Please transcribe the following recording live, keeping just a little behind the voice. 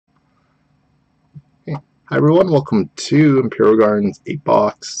Hi everyone, welcome to Imperial Gardens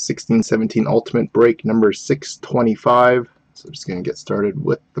 8-box 16-17 Ultimate break number 625. So I'm just going to get started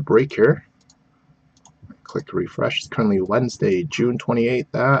with the break here. Click refresh. It's currently Wednesday, June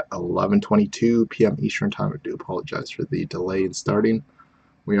 28th at 11:22 p.m. Eastern Time. I do apologize for the delay in starting.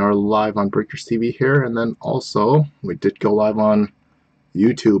 We are live on Breakers TV here, and then also we did go live on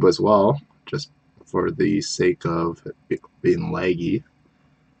YouTube as well, just for the sake of it being laggy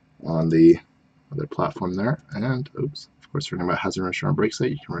on the other platform there. And oops, of course, we're talking about hazard register on break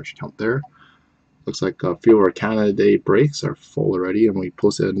site. You can register count there. Looks like a few of our Canada Day breaks are full already, and we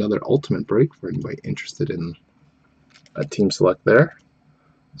posted another ultimate break for anybody interested in a team select there.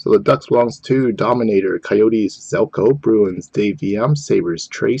 So the Ducks belongs to Dominator, Coyotes, Zelko, Bruins, Dave VM, Sabres,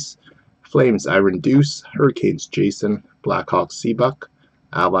 Trace, Flames, Iron Deuce, Hurricanes, Jason, Blackhawks, Seabuck,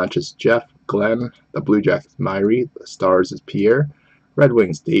 Avalanches, Jeff, Glenn, the Blue Jackets, Myri, the Stars is Pierre, Red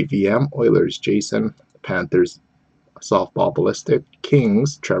Wings, Dave VM, Oilers, Jason, Panthers, Softball Ballistic,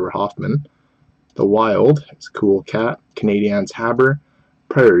 Kings, Trevor Hoffman, the Wild is Cool Cat, Canadiens, Haber,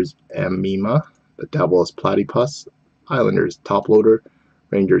 Predators, M. Mima, the Devils, Platypus, Islanders, Toploader,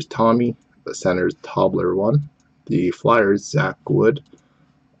 Rangers, Tommy, the Senators, Tobler1, the Flyers, Zach Wood,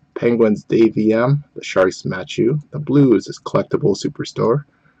 Penguins, Dave VM, the Sharks, Matthew, the Blues is Collectible Superstore,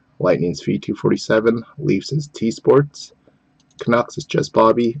 Lightning's V247, Leafs is T-Sports, Canucks is just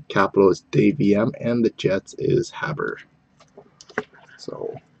Bobby, Capital is Dave VM, and the Jets is Haber.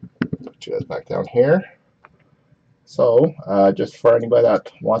 So, put you guys back down here. So, just for anybody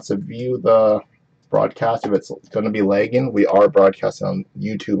that wants to view the broadcast, if it's going to be lagging, we are broadcasting on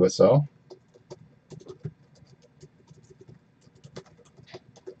YouTube as well.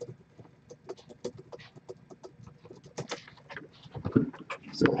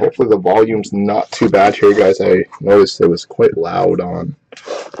 So hopefully the volume's not too bad here, guys. I noticed it was quite loud on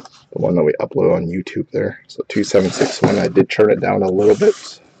the one that we upload on YouTube there. So 2761, I did turn it down a little bit.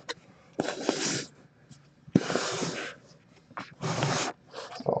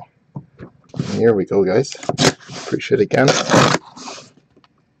 So here we go, guys. Appreciate it again.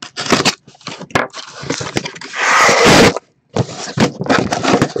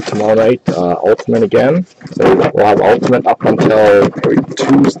 So tomorrow night, Ultimate again. So we'll have Ultimate up until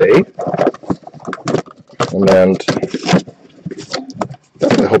Tuesday. And then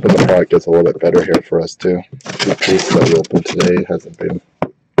definitely hoping the product gets a little bit better here for us too. The case that we opened today hasn't been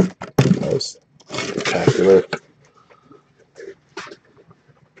the most spectacular.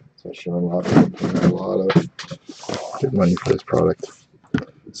 Especially when we're paying a lot of good money for this product.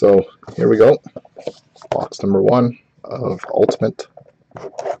 So here we go. Box number 1 of Ultimate.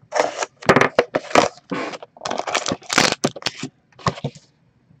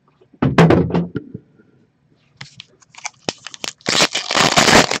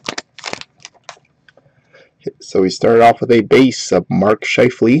 So we started off with a base of Mark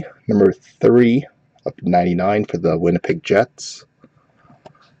Scheifele, number 3 of 99 for the Winnipeg Jets.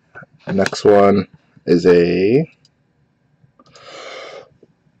 The next one is a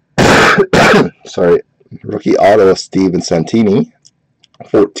rookie auto of Steven Santini,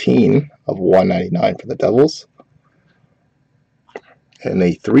 14 of 199 for the Devils. And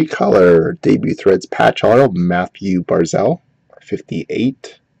a 3-color debut threads patch auto, Matthew Barzal,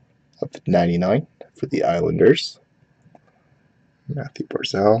 58 of 99 for the Islanders. Matthew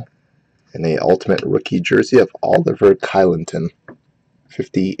Barzal. And a ultimate rookie jersey of Oliver Kylenton,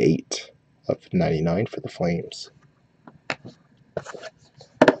 58 of 99 for the Flames.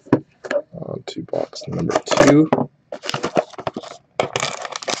 On to box number 2.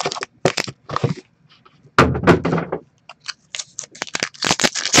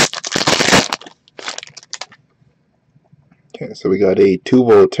 Okay, so we got a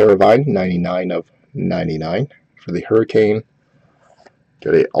Tuvo Terravine, 99 of 99 for the Hurricane.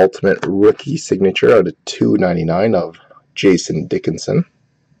 Got a ultimate rookie signature out of 299 of Jason Dickinson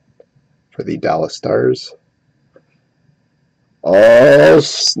for the Dallas Stars. Oh,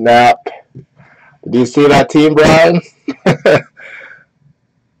 snap. Did you see that team, Brian?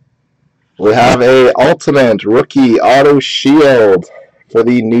 We have a ultimate rookie auto shield for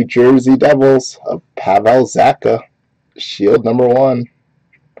the New Jersey Devils of Pavel Zacha. Shield number 1.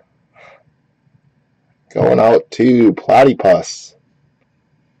 Going out to Platypus.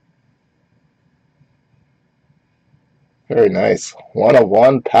 Very nice. 1 of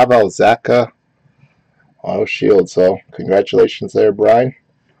 1, Pavel Zacha auto shield. So congratulations there, Brian.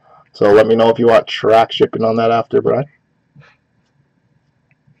 So let me know if you want track shipping on that after, Brian.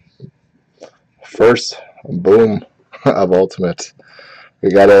 First boom of Ultimate. We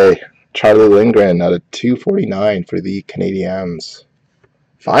got a Charlie Lindgren out of 249 for the Canadiens.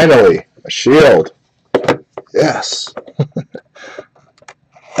 Finally, a shield. Yes.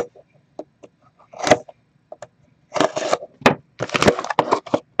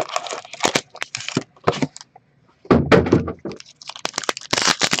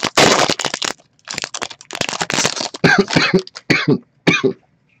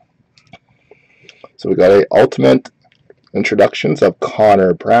 So we got a ultimate introductions of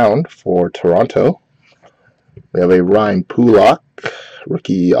Connor Brown for Toronto. We have a Ryan Pulock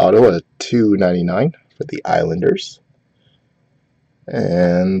rookie auto at $2.99 for the Islanders.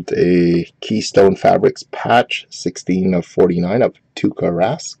 And a Keystone Fabrics patch 16/49 of Tuukka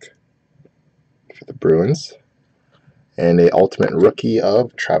Rask for the Bruins. And a ultimate rookie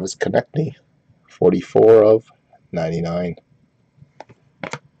of Travis Konecny 44/99.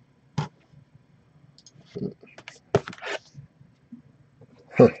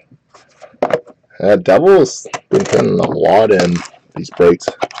 Devils been hitting a lot in these breaks.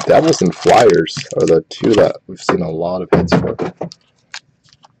 Devils and Flyers are the two that we've seen a lot of hits for.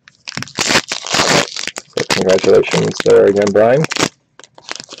 So congratulations there again, Brian.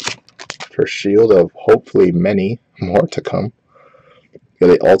 For Shield of hopefully many more to come. We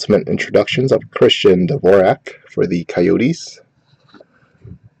got the ultimate introductions of Christian Dvorak for the Coyotes.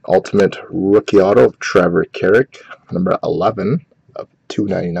 Ultimate rookie auto of Trevor Carrick, number 11 of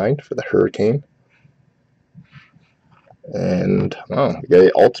 $2.99 for the Hurricane. And we got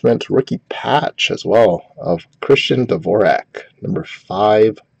the ultimate rookie patch as well of Christian Dvorak, number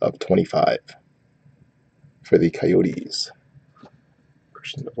 5/25 for the Coyotes.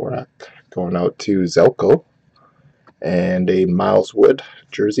 Christian Dvorak going out to Zelko. And a Miles Wood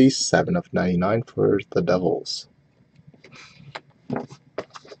jersey, 7/99 for the Devils.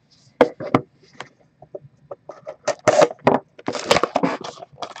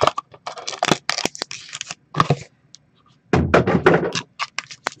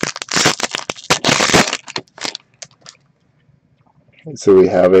 So we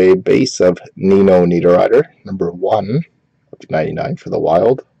have a base of Nino Niederreiter, number 1/99 for the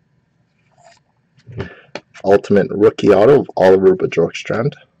Wild. Ultimate rookie auto of Oliver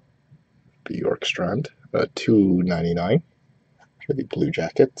Bjorkstrand, $2.99 for the Blue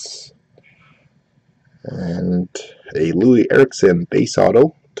Jackets. And a Louis Eriksson base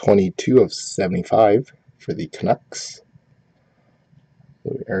auto, 22/75 for the Canucks.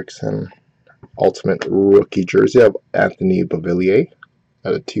 Louis Eriksson. Ultimate rookie jersey of Anthony Beauvillier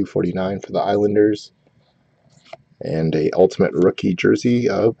at $2.49 for the Islanders. And a ultimate rookie jersey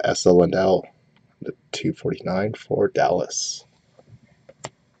of Esa Lindell at $2.49 for Dallas.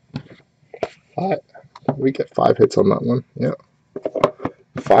 We get 5 hits on that one. Yeah.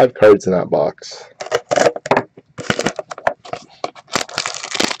 5 cards in that box.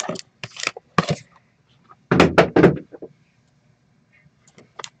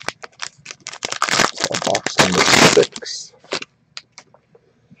 So box number 6.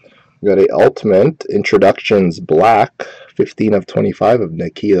 We got a ultimate introductions black 15/25 of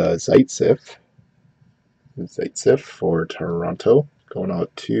Nikita Zaitsev for Toronto, going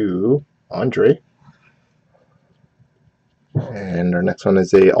out to Andre. And our next one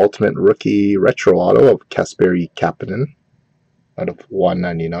is a ultimate rookie retro auto of Kasperi Kapanen out of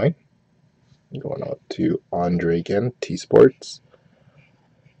 $1.99, going out to Andre again, T Sports.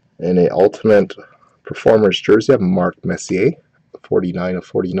 And a ultimate performers jersey of Mark Messier,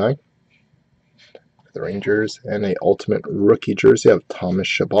 49/49 for the Rangers. And a ultimate rookie jersey of Thomas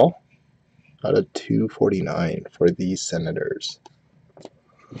Chabot out of $2.49 for the Senators.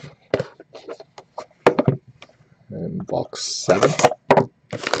 And box 7.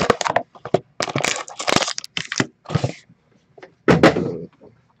 Give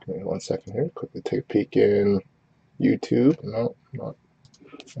me 1 second here. Quickly take a peek in YouTube. No, not.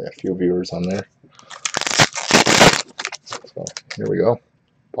 I got a few viewers on there. So here we go.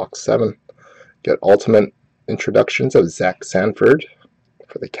 Box 7. Get ultimate introductions of Zach Sanford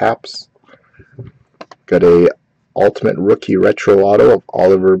for the Caps. Got a ultimate rookie retro auto of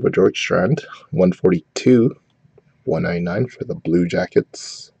Oliver Bjorkstrand, 142/199 for the Blue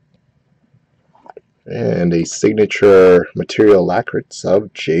Jackets. And a signature material lacquers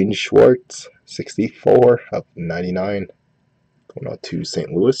of Jane Schwartz, 64/99, going out to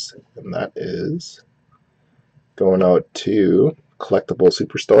St. Louis. And that is going out to Collectible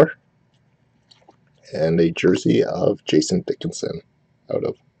Superstore. And a jersey of Jason Dickinson out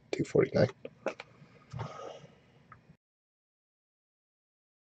of $2.49.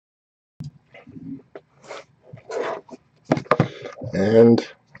 And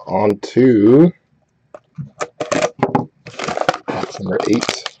on to box number 8.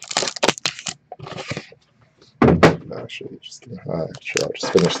 Actually, I'll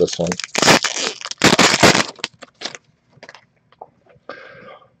just finish this one.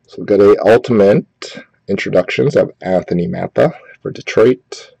 we've got a ultimate introductions of Anthony Mantha for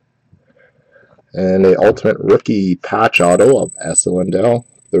Detroit. And a ultimate rookie patch auto of Asa Lindell,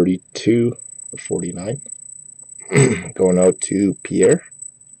 32/49. Going out to Pierre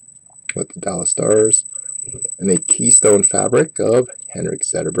with the Dallas Stars. And a Keystone Fabric of Henrik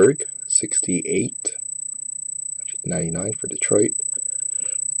Zetterberg, 68/99 for Detroit.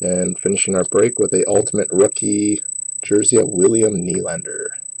 And finishing our break with a ultimate rookie jersey of William Nylander,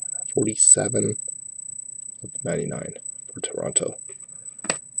 47/99 for Toronto.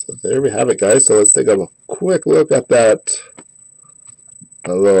 So there we have it, guys. So let's take a quick look at that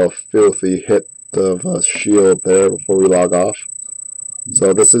a little filthy hit of a shield there before we log off.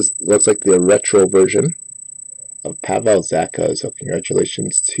 So this looks like the retro version of Pavel Zacha. So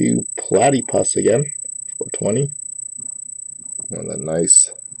congratulations to Platypus again, 420. And the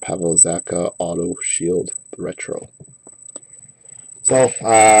nice Pavel Zacha auto shield, the retro. So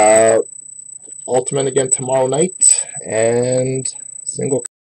ultimate again tomorrow night, and single